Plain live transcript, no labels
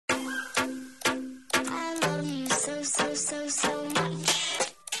so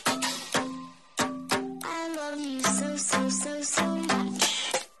much. I love you so much. I love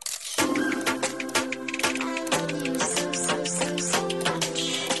you so much.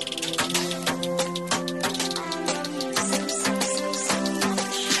 I love you so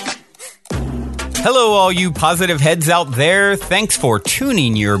much. Hello, all you positive heads out there. Thanks for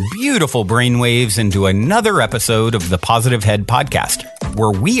tuning your beautiful brainwaves into another episode of the Positive Head Podcast,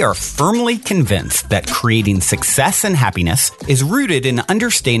 where we are firmly convinced that creating success and happiness is rooted in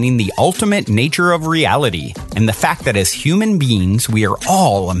understanding the ultimate nature of reality and the fact that as human beings, we are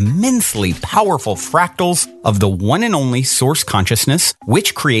all immensely powerful fractals of the one and only source consciousness,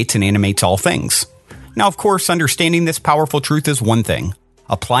 which creates and animates all things. Now, of course, understanding this powerful truth is one thing.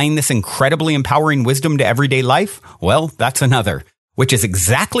 Applying this incredibly empowering wisdom to everyday life, well, that's another. Which is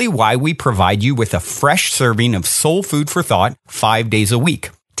exactly why we provide you with a fresh serving of soul food for thought 5 days a week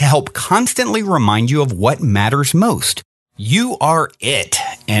to help constantly remind you of what matters most. You are it.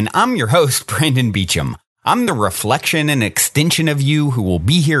 And I'm your host, Brandon Beecham. I'm the reflection and extension of you who will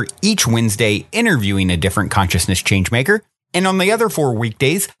be here each Wednesday interviewing a different consciousness changemaker. And on the other 4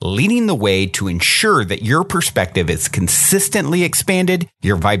 weekdays, leading the way to ensure that your perspective is consistently expanded,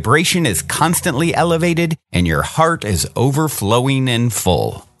 your vibration is constantly elevated, and your heart is overflowing and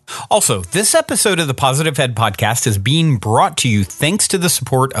full. Also, this episode of the Positive Head Podcast is being brought to you thanks to the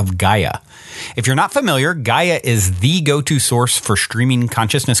support of Gaia. If you're not familiar, Gaia is the go-to source for streaming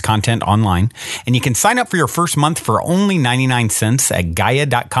consciousness content online, and you can sign up for your first month for only 99 cents at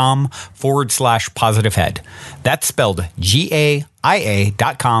gaia.com/positivehead. That's spelled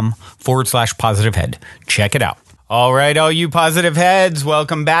GAIA.com/positivehead. Check it out. All right, all you positive heads,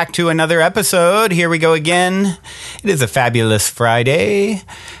 welcome back to another episode. Here we go again. It is a fabulous Friday.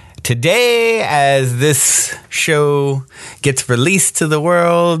 Today, as this show gets released to the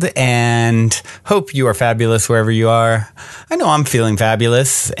world, and hope you are fabulous wherever you are. I know I'm feeling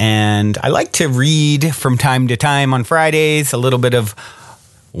fabulous, and I like to read from time to time on Fridays a little bit of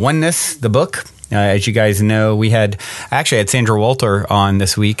Oneness, the book. As you guys know, I actually had Sandra Walter on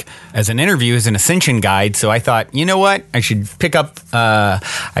this week as an interview as an Ascension guide. So I thought, you know what? I should pick up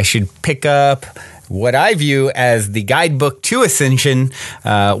what I view as the guidebook to Ascension,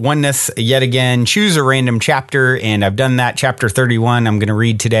 Oneness, yet again. Choose a random chapter, and I've done that. Chapter 31, I'm going to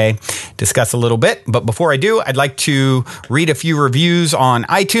read today, discuss a little bit. But before I do, I'd like to read a few reviews on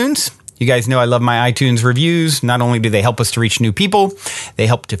iTunes. You guys know I love my iTunes reviews. Not only do they help us to reach new people, they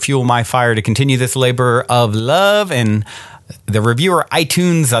help to fuel my fire to continue this labor of love. And the reviewer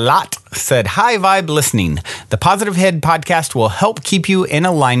iTunes a lot said, "High vibe listening. The Positive Head Podcast will help keep you in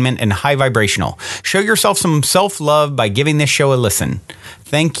alignment and high vibrational. Show yourself some self-love by giving this show a listen.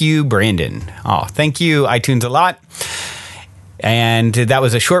 Thank you, Brandon." Oh, thank you, iTunes a lot. And that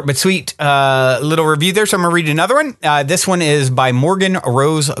was a short but sweet little review there. So I'm going to read another one. This one is by Morgan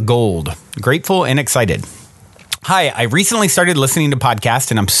Rose Gold. Grateful and excited. Hi, I recently started listening to podcasts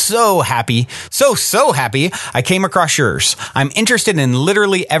and I'm so happy, so happy I came across yours. I'm interested in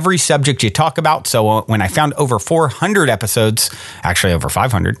literally every subject you talk about. So when I found over 400 episodes, actually over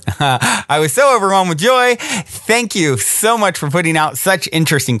 500, I was so overwhelmed with joy. Thank you so much for putting out such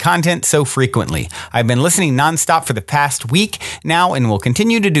interesting content so frequently. I've been listening nonstop for the past week now and will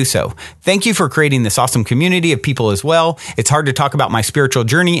continue to do so. Thank you for creating this awesome community of people as well. It's hard to talk about my spiritual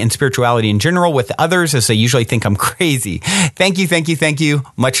journey and spirituality in general with others as they usually think I'm crazy. Thank you.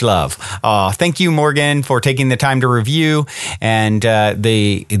 Much love. Thank you, Morgan, for taking the time to review. And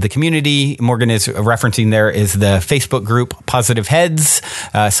the community Morgan is referencing there is the Facebook group Positive Heads.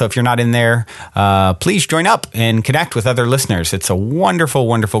 So if you're not in there, please join up and connect with other listeners. It's a wonderful,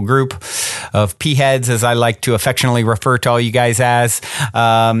 wonderful group of P-heads, as I like to affectionately refer to all you guys as.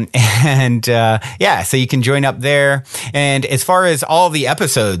 So you can join up there. And as far as all the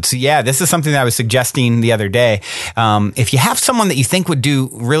episodes, this is something that I was suggesting the other day. If you have someone that you think would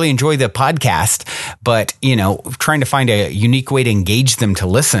really enjoy the podcast, but, trying to find a unique way to engage them to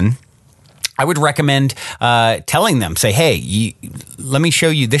listen, I would recommend telling them, say, hey, let me show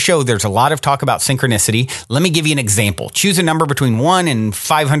you this show. There's a lot of talk about synchronicity. Let me give you an example. Choose a number between 1 and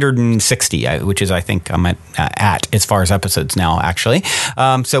 560, which is, I think, I'm at as far as episodes now, actually.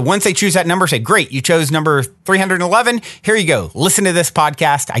 So once they choose that number, say, great, you chose number 311. Here you go. Listen to this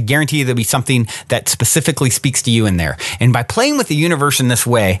podcast. I guarantee you there'll be something that specifically speaks to you in there. And by playing with the universe in this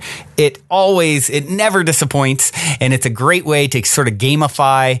way, it never disappoints. And it's a great way to sort of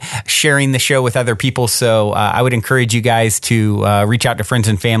gamify sharing the show with other people. So I would encourage you guys to reach out to friends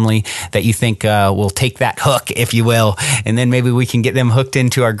and family that you think will take that hook, if you will, and then maybe we can get them hooked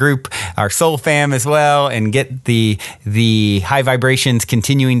into our group, our soul fam as well, and get the high vibrations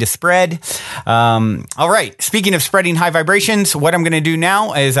continuing to spread. All right. Speaking of spreading high vibrations, what I'm going to do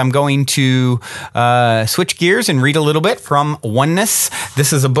now is I'm going to switch gears and read a little bit from Oneness.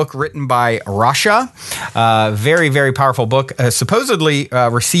 This is a book written by Rasha. Very, very powerful book. Supposedly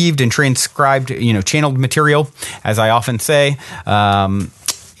received and transcribed, channeled material, as I often say.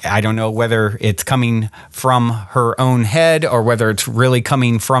 I don't know whether it's coming from her own head or whether it's really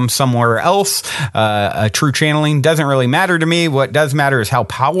coming from somewhere else. A true channeling doesn't really matter to me. What does matter is how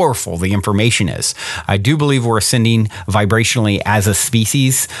powerful the information is. I do believe we're ascending vibrationally as a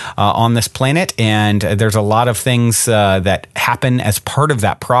species on this planet, and there's a lot of things that happen as part of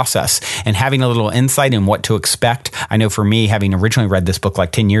that process. And having a little insight in what to expect, I know for me, having originally read this book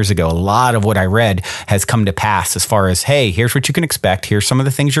like 10 years ago, a lot of what I read has come to pass as far as, hey, here's what you can expect. Here's some of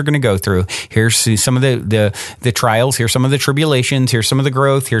the things you're going to go through. Here's some of the trials. Here's some of the tribulations. Here's some of the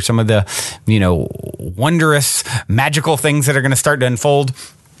growth. Here's some of the, wondrous, magical things that are going to start to unfold.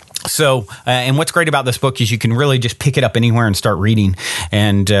 So, and what's great about this book is you can really just pick it up anywhere and start reading,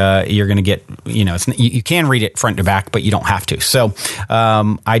 and you're going to get, you can read it front to back, but you don't have to. So,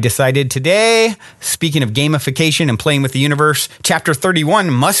 I decided today, speaking of gamification and playing with the universe, chapter 31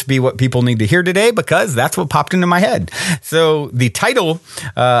 must be what people need to hear today, because that's what popped into my head. So, the title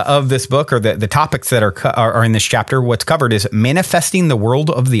of this book, or the topics that are in this chapter, what's covered is manifesting the world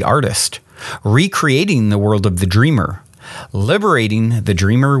of the artist, recreating the world of the dreamer, liberating the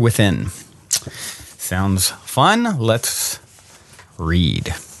dreamer within. Sounds fun. Let's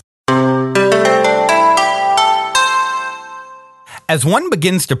read. As one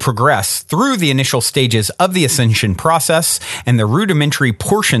begins to progress through the initial stages of the ascension process and the rudimentary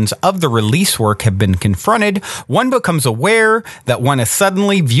portions of the release work have been confronted, one becomes aware that one is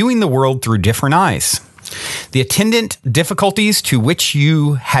suddenly viewing the world through different eyes. The attendant difficulties to which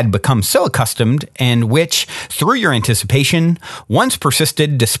you had become so accustomed, and which, through your anticipation, once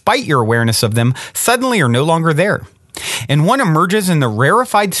persisted despite your awareness of them, suddenly are no longer there. And one emerges in the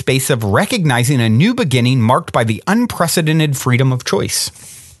rarefied space of recognizing a new beginning marked by the unprecedented freedom of choice.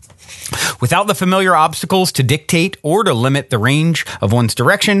 Without the familiar obstacles to dictate or to limit the range of one's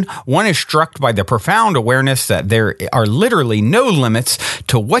direction, one is struck by the profound awareness that there are literally no limits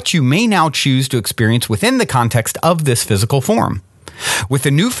to what you may now choose to experience within the context of this physical form. With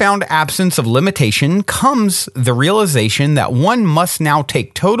the newfound absence of limitation comes the realization that one must now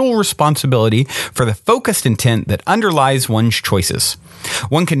take total responsibility for the focused intent that underlies one's choices.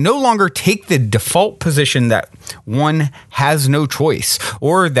 One can no longer take the default position that one has no choice,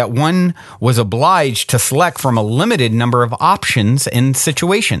 or that one was obliged to select from a limited number of options and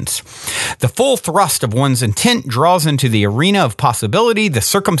situations. The full thrust of one's intent draws into the arena of possibility the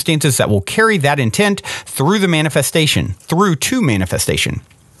circumstances that will carry that intent through to manifestation.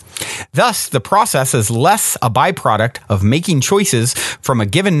 Thus, the process is less a byproduct of making choices from a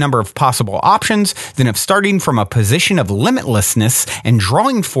given number of possible options than of starting from a position of limitlessness and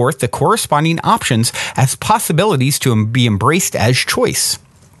drawing forth the corresponding options as possibilities to be embraced as choice.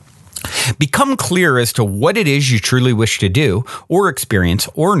 Become clear as to what it is you truly wish to do, or experience,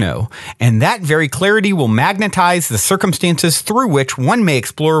 or know, and that very clarity will magnetize the circumstances through which one may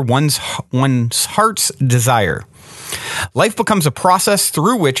explore one's heart's desire. Life becomes a process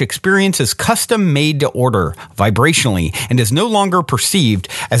through which experience is custom made to order, vibrationally, and is no longer perceived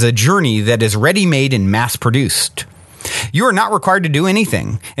as a journey that is ready-made and mass-produced. You are not required to do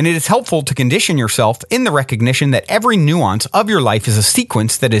anything, and it is helpful to condition yourself in the recognition that every nuance of your life is a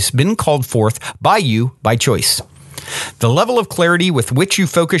sequence that has been called forth by you by choice. The level of clarity with which you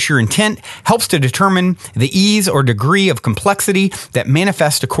focus your intent helps to determine the ease or degree of complexity that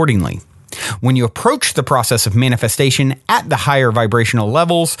manifests accordingly. When you approach the process of manifestation at the higher vibrational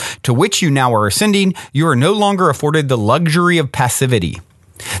levels to which you now are ascending, you are no longer afforded the luxury of passivity.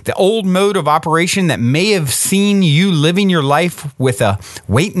 The old mode of operation that may have seen you living your life with a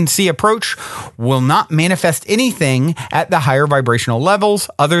wait-and-see approach will not manifest anything at the higher vibrational levels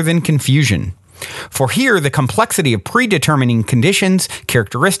other than confusion. For here, the complexity of predetermining conditions,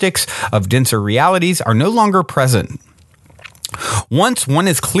 characteristics of denser realities are no longer present. Once one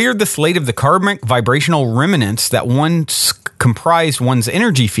has cleared the slate of the karmic vibrational remnants that once comprised one's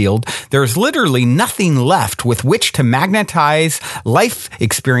energy field, there is literally nothing left with which to magnetize life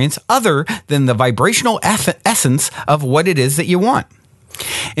experience other than the vibrational essence of what it is that you want.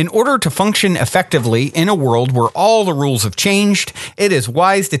 In order to function effectively in a world where all the rules have changed, it is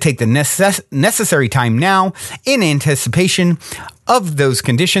wise to take the necessary time now in anticipation of those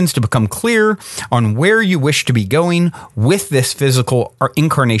conditions to become clear on where you wish to be going with this physical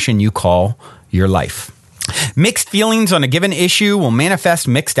incarnation you call your life. Mixed feelings on a given issue will manifest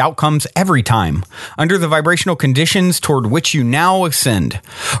mixed outcomes every time, under the vibrational conditions toward which you now ascend.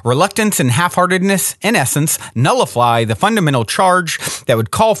 Reluctance and half-heartedness, in essence, nullify the fundamental charge that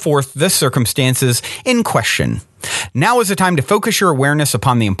would call forth the circumstances in question. Now is the time to focus your awareness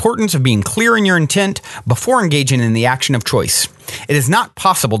upon the importance of being clear in your intent before engaging in the action of choice. It is not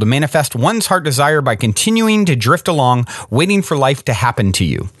possible to manifest one's heart desire by continuing to drift along, waiting for life to happen to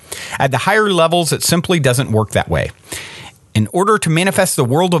you. At the higher levels, it simply doesn't work that way. In order to manifest the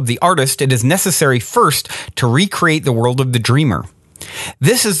world of the artist, it is necessary first to recreate the world of the dreamer.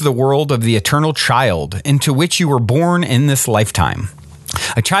 This is the world of the eternal child into which you were born in this lifetime.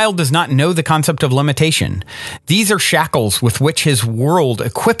 A child does not know the concept of limitation. These are shackles with which his world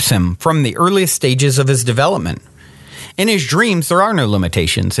equips him from the earliest stages of his development. In his dreams, there are no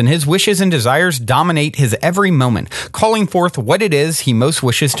limitations, and his wishes and desires dominate his every moment, calling forth what it is he most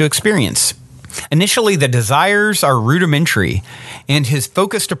wishes to experience. Initially, the desires are rudimentary, and his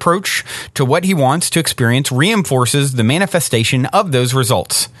focused approach to what he wants to experience reinforces the manifestation of those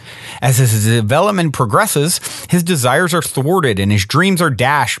results. As his development progresses, his desires are thwarted and his dreams are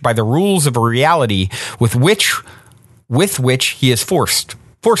dashed by the rules of a reality with which he is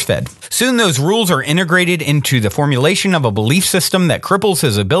force-fed. Soon those rules are integrated into the formulation of a belief system that cripples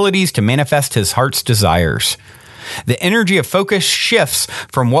his abilities to manifest his heart's desires. The energy of focus shifts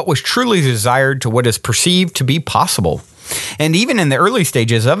from what was truly desired to what is perceived to be possible. And even in the early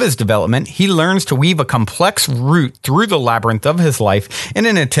stages of his development, he learns to weave a complex route through the labyrinth of his life in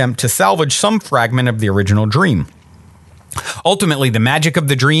an attempt to salvage some fragment of the original dream. Ultimately, the magic of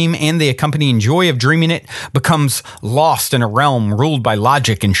the dream and the accompanying joy of dreaming it becomes lost in a realm ruled by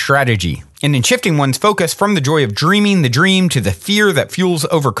logic and strategy. And in shifting one's focus from the joy of dreaming the dream to the fear that fuels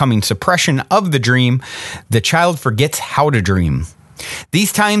overcoming suppression of the dream, the child forgets how to dream.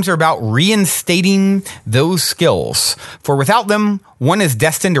 These times are about reinstating those skills, for without them, one is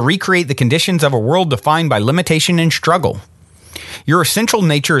destined to recreate the conditions of a world defined by limitation and struggle. Your essential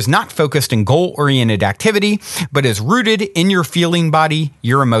nature is not focused in goal-oriented activity, but is rooted in your feeling body,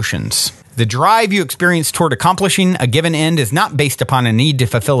 your emotions. The drive you experience toward accomplishing a given end is not based upon a need to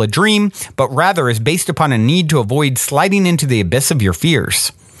fulfill a dream, but rather is based upon a need to avoid sliding into the abyss of your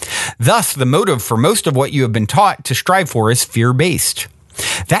fears. Thus, the motive for most of what you have been taught to strive for is fear-based.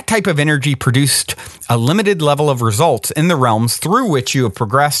 That type of energy produced a limited level of results in the realms through which you have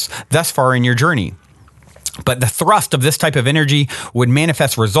progressed thus far in your journey. But the thrust of this type of energy would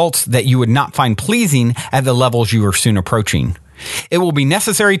manifest results that you would not find pleasing at the levels you are soon approaching. It will be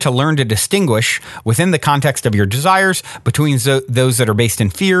necessary to learn to distinguish, within the context of your desires, between those that are based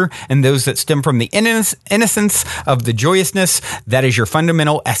in fear and those that stem from the innocence of the joyousness that is your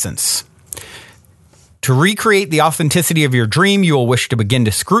fundamental essence. To recreate the authenticity of your dream, you will wish to begin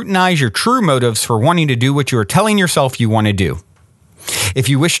to scrutinize your true motives for wanting to do what you are telling yourself you want to do. If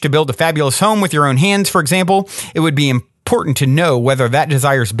you wish to build a fabulous home with your own hands, for example, it would be important to know whether that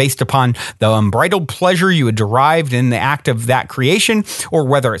desire is based upon the unbridled pleasure you had derived in the act of that creation, or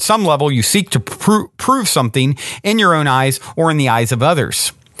whether at some level you seek to prove something in your own eyes or in the eyes of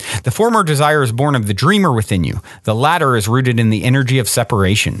others. The former desire is born of the dreamer within you. The latter is rooted in the energy of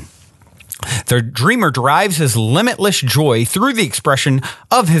separation. The dreamer derives his limitless joy through the expression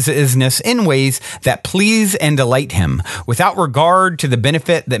of his isness in ways that please and delight him, without regard to the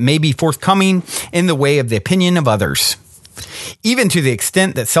benefit that may be forthcoming in the way of the opinion of others. Even to the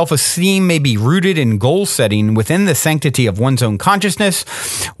extent that self-esteem may be rooted in goal setting within the sanctity of one's own consciousness,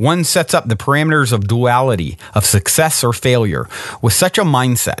 one sets up the parameters of duality, of success or failure. With such a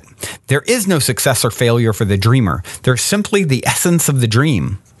mindset, there is no success or failure for the dreamer. There's simply the essence of the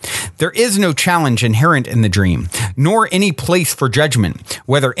dream. There is no challenge inherent in the dream, nor any place for judgment,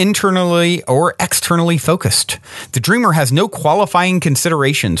 whether internally or externally focused. The dreamer has no qualifying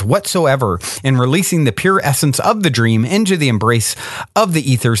considerations whatsoever in releasing the pure essence of the dream into the embrace of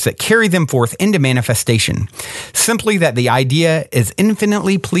the ethers that carry them forth into manifestation, simply that the idea is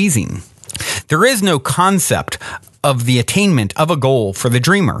infinitely pleasing. There is no concept of the attainment of a goal for the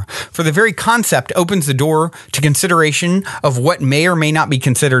dreamer, for the very concept opens the door to consideration of what may or may not be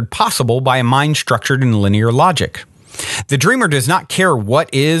considered possible by a mind structured in linear logic. The dreamer does not care what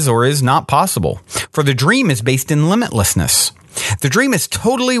is or is not possible, for the dream is based in limitlessness. The dream is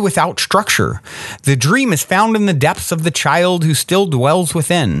totally without structure. The dream is found in the depths of the child who still dwells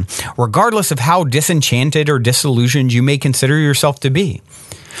within, regardless of how disenchanted or disillusioned you may consider yourself to be.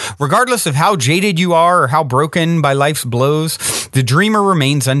 Regardless of how jaded you are or how broken by life's blows, the dreamer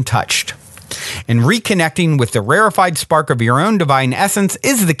remains untouched. And reconnecting with the rarefied spark of your own divine essence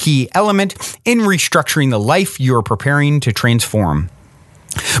is the key element in restructuring the life you are preparing to transform.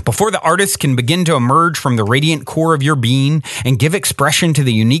 Before the artist can begin to emerge from the radiant core of your being and give expression to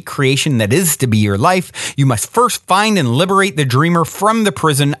the unique creation that is to be your life, you must first find and liberate the dreamer from the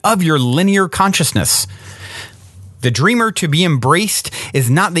prison of your linear consciousness. The dreamer to be embraced is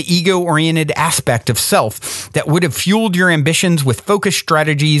not the ego-oriented aspect of self that would have fueled your ambitions with focused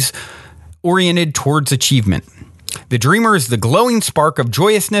strategies oriented towards achievement. The dreamer is the glowing spark of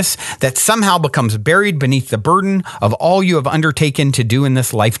joyousness that somehow becomes buried beneath the burden of all you have undertaken to do in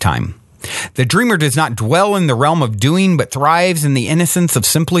this lifetime. The dreamer does not dwell in the realm of doing, but thrives in the innocence of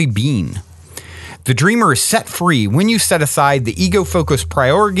simply being. The dreamer is set free when you set aside the ego-focused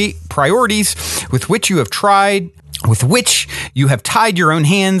priorities with which you have tied your own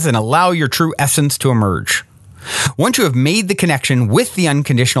hands and allow your true essence to emerge. Once you have made the connection with the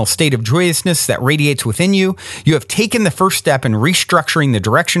unconditional state of joyousness that radiates within you, you have taken the first step in restructuring the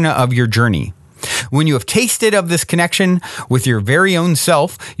direction of your journey. When you have tasted of this connection with your very own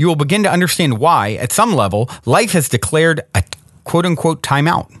self, you will begin to understand why, at some level, life has declared a quote-unquote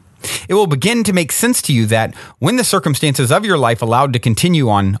timeout. It will begin to make sense to you that when the circumstances of your life allowed to continue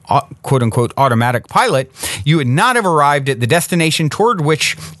on quote-unquote automatic pilot, you would not have arrived at the destination toward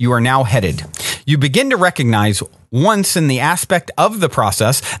which you are now headed. You begin to recognize once in the aspect of the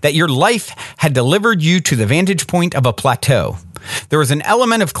process that your life had delivered you to the vantage point of a plateau. There was an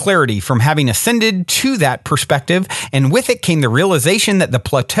element of clarity from having ascended to that perspective, and with it came the realization that the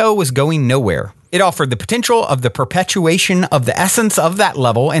plateau was going nowhere. It offered the potential of the perpetuation of the essence of that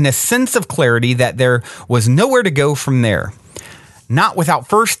level and a sense of clarity that there was nowhere to go from there, not without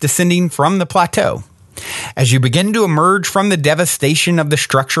first descending from the plateau. As you begin to emerge from the devastation of the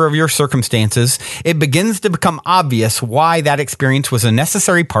structure of your circumstances, it begins to become obvious why that experience was a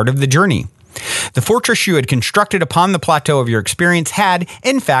necessary part of the journey. The fortress you had constructed upon the plateau of your experience had,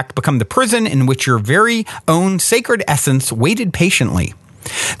 in fact, become the prison in which your very own sacred essence waited patiently.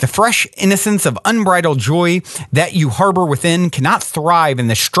 The fresh innocence of unbridled joy that you harbor within cannot thrive in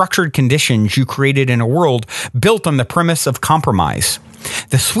the structured conditions you created in a world built on the premise of compromise.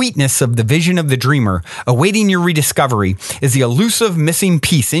 The sweetness of the vision of the dreamer awaiting your rediscovery is the elusive missing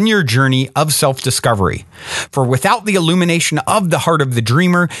piece in your journey of self-discovery. For without the illumination of the heart of the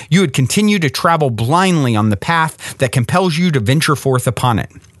dreamer, you would continue to travel blindly on the path that compels you to venture forth upon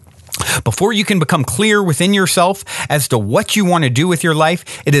it. Before you can become clear within yourself as to what you want to do with your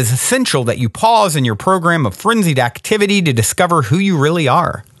life, it is essential that you pause in your program of frenzied activity to discover who you really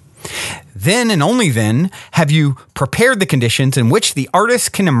are. Then and only then have you prepared the conditions in which the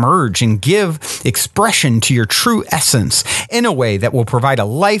artist can emerge and give expression to your true essence in a way that will provide a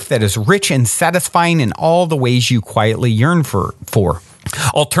life that is rich and satisfying in all the ways you quietly yearn for.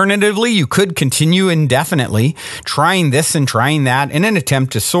 Alternatively, you could continue indefinitely trying this and trying that in an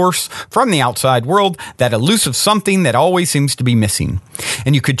attempt to source from the outside world that elusive something that always seems to be missing.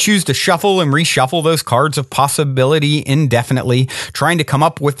 And you could choose to shuffle and reshuffle those cards of possibility indefinitely, trying to come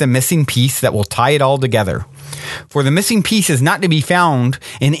up with the missing piece that will tie it all together. For the missing piece is not to be found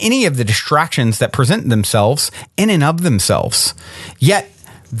in any of the distractions that present themselves in and of themselves. Yet,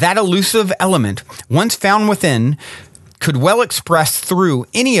 that elusive element, once found within, could well express through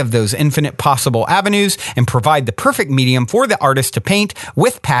any of those infinite possible avenues and provide the perfect medium for the artist to paint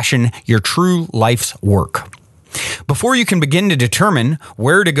with passion your true life's work. Before you can begin to determine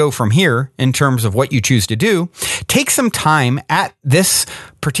where to go from here in terms of what you choose to do, take some time at this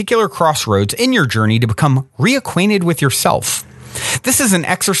particular crossroads in your journey to become reacquainted with yourself. This is an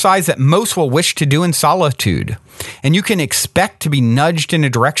exercise that most will wish to do in solitude, and you can expect to be nudged in a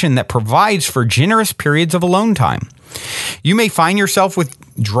direction that provides for generous periods of alone time. You may find yourself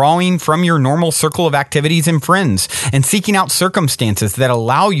withdrawing from your normal circle of activities and friends and seeking out circumstances that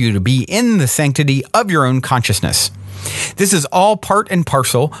allow you to be in the sanctity of your own consciousness. This is all part and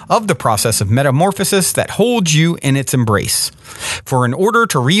parcel of the process of metamorphosis that holds you in its embrace. For in order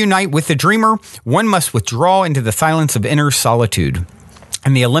to reunite with the dreamer, one must withdraw into the silence of inner solitude.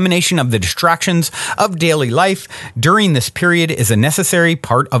 And the elimination of the distractions of daily life during this period is a necessary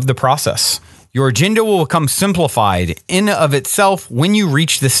part of the process. Your agenda will become simplified in of itself when you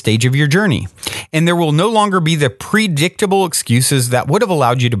reach this stage of your journey, and there will no longer be the predictable excuses that would have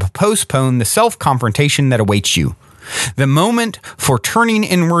allowed you to postpone the self-confrontation that awaits you. The moment for turning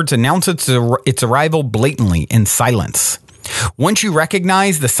inwards announces its arrival blatantly in silence. Once you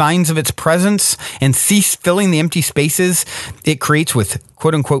recognize the signs of its presence and cease filling the empty spaces it creates with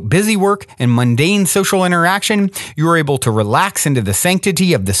quote unquote busy work and mundane social interaction, you are able to relax into the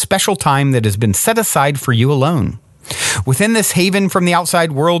sanctity of the special time that has been set aside for you alone. Within this haven from the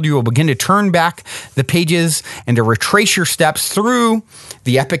outside world, you will begin to turn back the pages and to retrace your steps through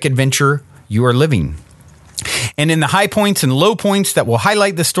the epic adventure you are living. And in the high points and low points that will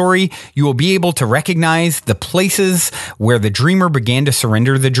highlight the story, you will be able to recognize the places where the dreamer began to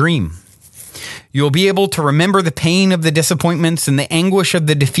surrender the dream. You will be able to remember the pain of the disappointments and the anguish of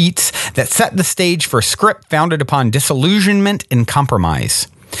the defeats that set the stage for a script founded upon disillusionment and compromise.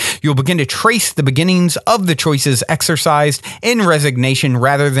 You'll begin to trace the beginnings of the choices exercised in resignation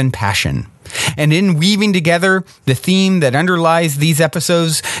rather than passion. And in weaving together the theme that underlies these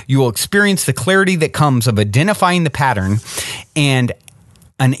episodes, you will experience the clarity that comes of identifying the pattern and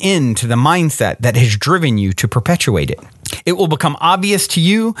an end to the mindset that has driven you to perpetuate it. It will become obvious to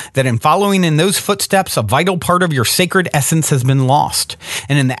you that in following in those footsteps, a vital part of your sacred essence has been lost.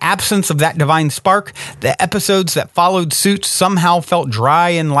 And in the absence of that divine spark, the episodes that followed suit somehow felt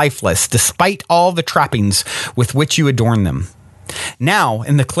dry and lifeless, despite all the trappings with which you adorn them. Now,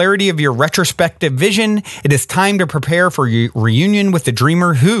 in the clarity of your retrospective vision, it is time to prepare for your reunion with the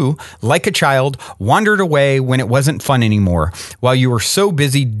dreamer who, like a child, wandered away when it wasn't fun anymore, while you were so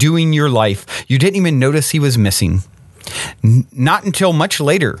busy doing your life, you didn't even notice he was missing. Not until much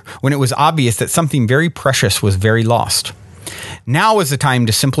later, when it was obvious that something very precious was very lost. Now is the time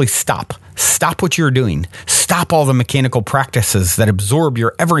to simply stop. Stop what you're doing. Stop all the mechanical practices that absorb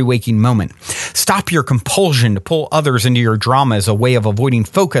your every waking moment. Stop your compulsion to pull others into your drama as a way of avoiding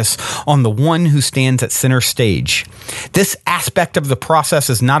focus on the one who stands at center stage. This aspect of the process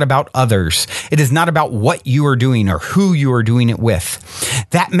is not about others. It is not about what you are doing or who you are doing it with.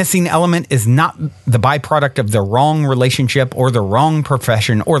 That missing element is not the byproduct of the wrong relationship or the wrong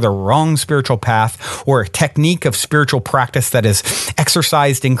profession or the wrong spiritual path or a technique of spiritual practice that is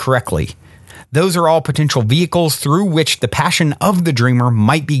exercised incorrectly. Those are all potential vehicles through which the passion of the dreamer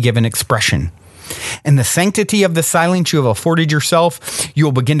might be given expression. In the sanctity of the silence you have afforded yourself, you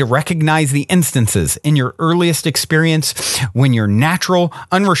will begin to recognize the instances in your earliest experience when your natural,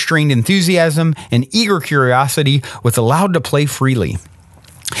 unrestrained enthusiasm and eager curiosity was allowed to play freely.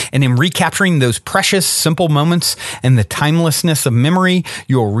 And in recapturing those precious, simple moments and the timelessness of memory,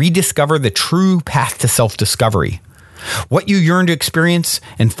 you will rediscover the true path to self-discovery. What you yearn to experience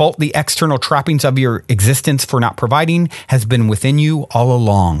and fault the external trappings of your existence for not providing has been within you all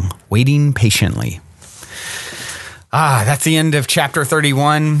along, waiting patiently. That's the end of chapter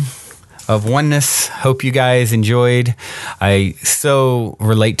 31 of Oneness. Hope you guys enjoyed. I so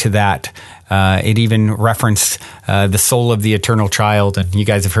relate to that. It even referenced the soul of the eternal child, and you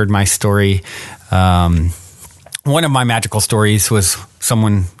guys have heard my story. One of my magical stories was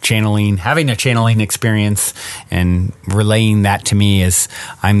someone having a channeling experience and relaying that to me as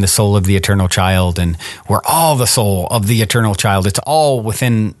I'm the soul of the eternal child, and we're all the soul of the eternal child. It's all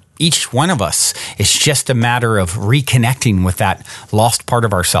within each one of us. It's just a matter of reconnecting with that lost part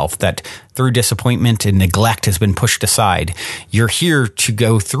of ourself that through disappointment and neglect has been pushed aside. You're here to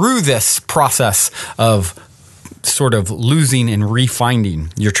go through this process of sort of losing and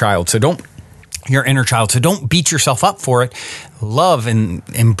refinding your inner child. So don't beat yourself up for it. Love and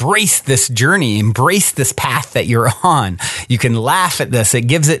embrace this journey, embrace this path that you're on. You can laugh at this. It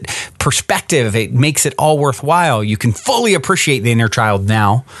gives it perspective. It makes it all worthwhile. You can fully appreciate the inner child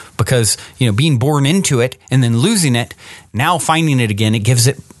now because, being born into it and then losing it, now finding it again, it gives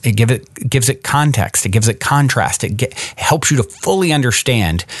it context. It gives it contrast. It helps you to fully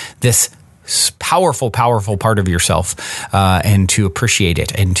understand this powerful part of yourself, and to appreciate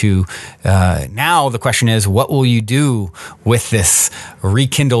it. And to now the question is, what will you do with this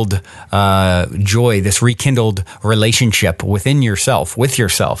rekindled joy, this rekindled relationship within yourself, with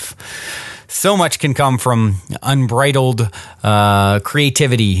yourself? So much can come from unbridled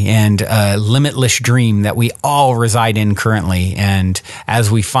creativity and limitless dream that we all reside in currently. And as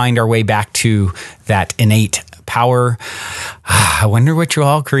we find our way back to that innate power, I wonder what you'll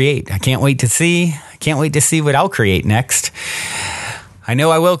all create. I can't wait to see. What I'll create next. I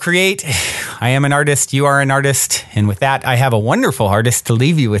know I will create. I am an artist. You are an artist. And with that, I have a wonderful artist to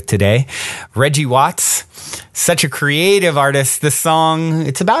leave you with today. Reggie Watts, such a creative artist. This song,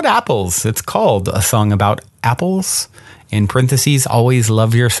 it's about apples. It's called A Song About Apples. In parentheses, always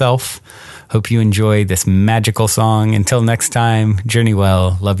love yourself. Hope you enjoy this magical song. Until next time, journey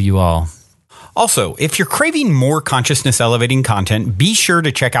well. Love you all. Also, if you're craving more consciousness elevating content, be sure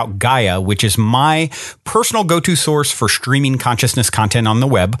to check out Gaia, which is my personal go-to source for streaming consciousness content on the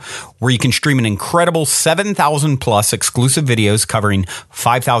web, where you can stream an incredible 7,000 plus exclusive videos covering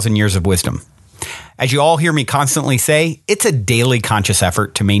 5,000 years of wisdom. As you all hear me constantly say, it's a daily conscious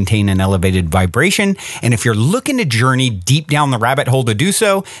effort to maintain an elevated vibration. And if you're looking to journey deep down the rabbit hole to do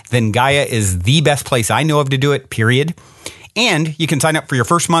so, then Gaia is the best place I know of to do it, period. And you can sign up for your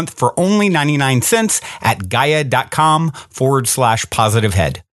first month for only 99 cents at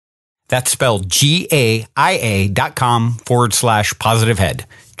gaia.com/positivehead. That's spelled GAIA.com/positivehead.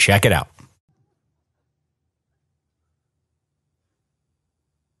 Check it out.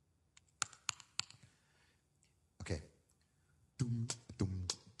 Okay.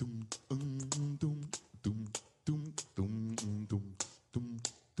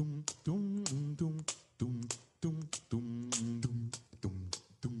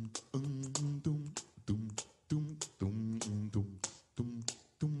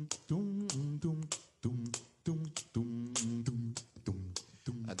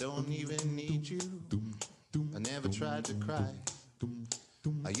 I don't even need you. I never tried to cry.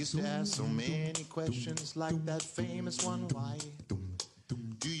 I used to ask so many questions like that famous one, why?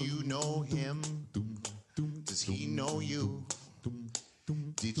 Do you know him? Does he know you?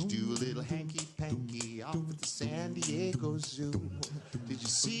 Did you do a little hanky-panky off at the San Diego Zoo? Did you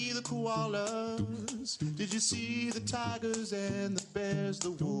see the koalas? Did you see the tigers and the bears,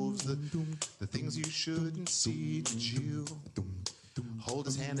 the wolves, the things you shouldn't see? Did you hold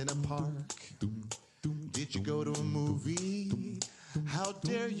his hand in a park? Did you go to a movie? How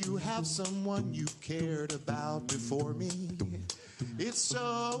dare you have someone you cared about before me? It's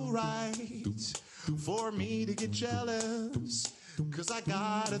so right for me to get jealous, 'cause I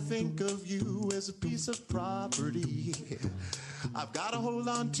gotta think of you as a piece of property. I've gotta hold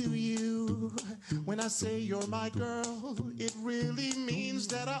on to you. When I say you're my girl, it really means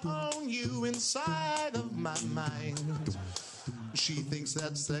that I own you inside of my mind. She thinks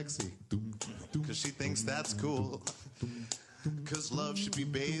that's sexy, 'cause she thinks that's cool. 'Cause love should be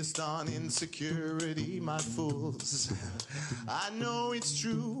based on insecurity, my fools. I know it's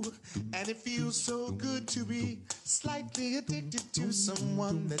true, and it feels so good to be slightly addicted to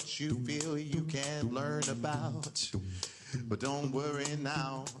someone that you feel you can't learn about. But don't worry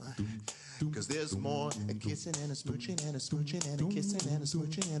now, 'cause there's more. A kissing and a smooching and a smooching and a kissing and a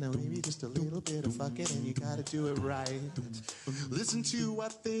smooching and a maybe just a little bit of fucking, and you gotta do it right. Listen to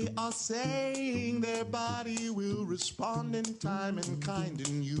what they are saying. Their body will respond in time and kind,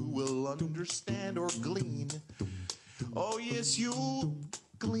 and you will understand or glean. Oh yes, you'll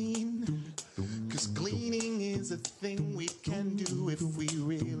glean. 'Cause gleaning is a thing we can do if we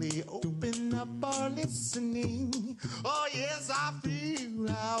really open up our listening. Oh yes, I feel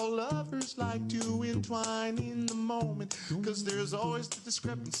how lovers like to entwine in the moment, 'cause there's always the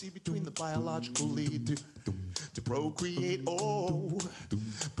discrepancy between the biological need to procreate. Oh,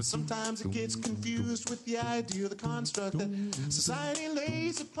 but sometimes it gets confused with the idea, the construct that society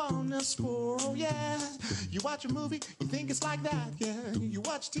lays upon us for. Oh yeah, you watch a movie, you think it's like that. Yeah, you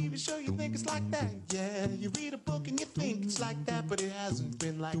watch a TV show, you think it's like that. Yeah, you read a book and you think it's like that, but it hasn't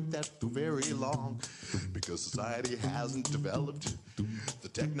been like that for very long, because society hasn't developed the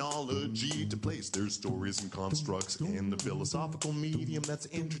technology to place their stories and constructs in the philosophical medium that's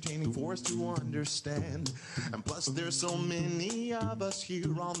entertaining for us to understand. And plus there's so many of us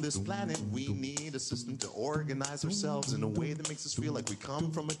here on this planet, we need a system to organize ourselves in a way that makes us feel like we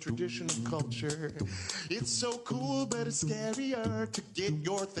come from a tradition of culture. It's so cool, but it's scarier to get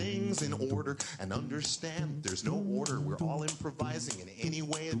your things in order and understand there's no order. We're all improvising, and any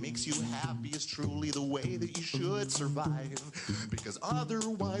way that makes you happy is truly the way that you should survive, because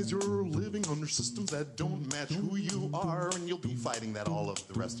otherwise you're living under systems that don't match who you are, and you'll be fighting that all of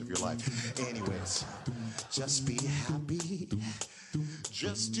the rest of your life. Anyways, just be happy.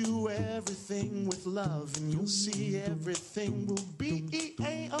 Just do everything with love, and you'll see everything will be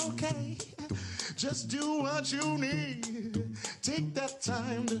A-okay. Just do what you need. Take that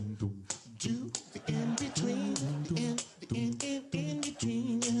time to do the in-between, the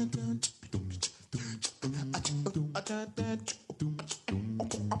in-between.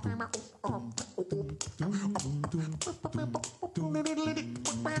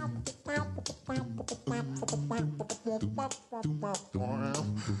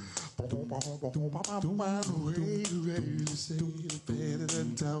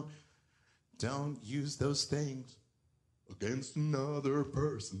 Don't use those things against another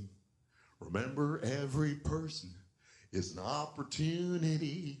person. Remember, every person is an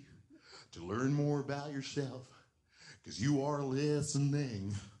opportunity to learn more about yourself, because you are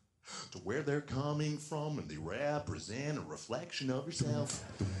listening to where they're coming from, and they represent a reflection of yourself.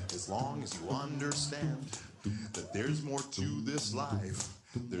 As long as you understand that there's more to this life,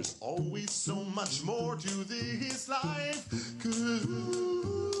 there's always so much more to this life. 'Cause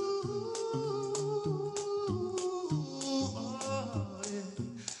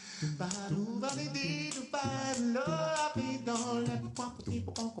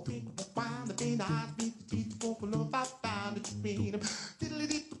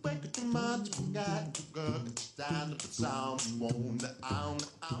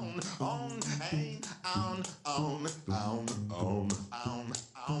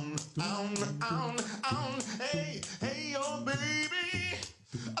hey, hey, oh baby,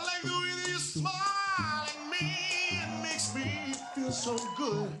 I like the way that you smile at me. It makes me feel so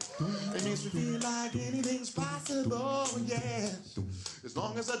good. It makes me feel like anything's possible, yeah. As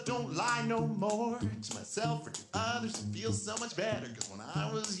long as I don't lie no more to myself or to others, it feels so much better. Cause when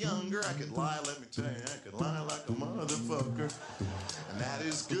I was younger, I could lie, let me tell you, I could lie like a motherfucker. And that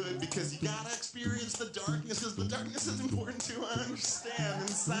is good because you gotta experience the darkness, because the darkness is important to understand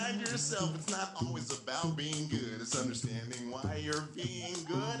inside yourself. It's not always about being good, it's understanding why you're being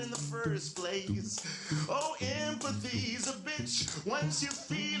good in the first place. Oh, empathy's a bitch. Once you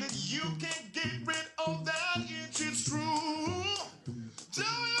feel it, you can't get rid of that itch.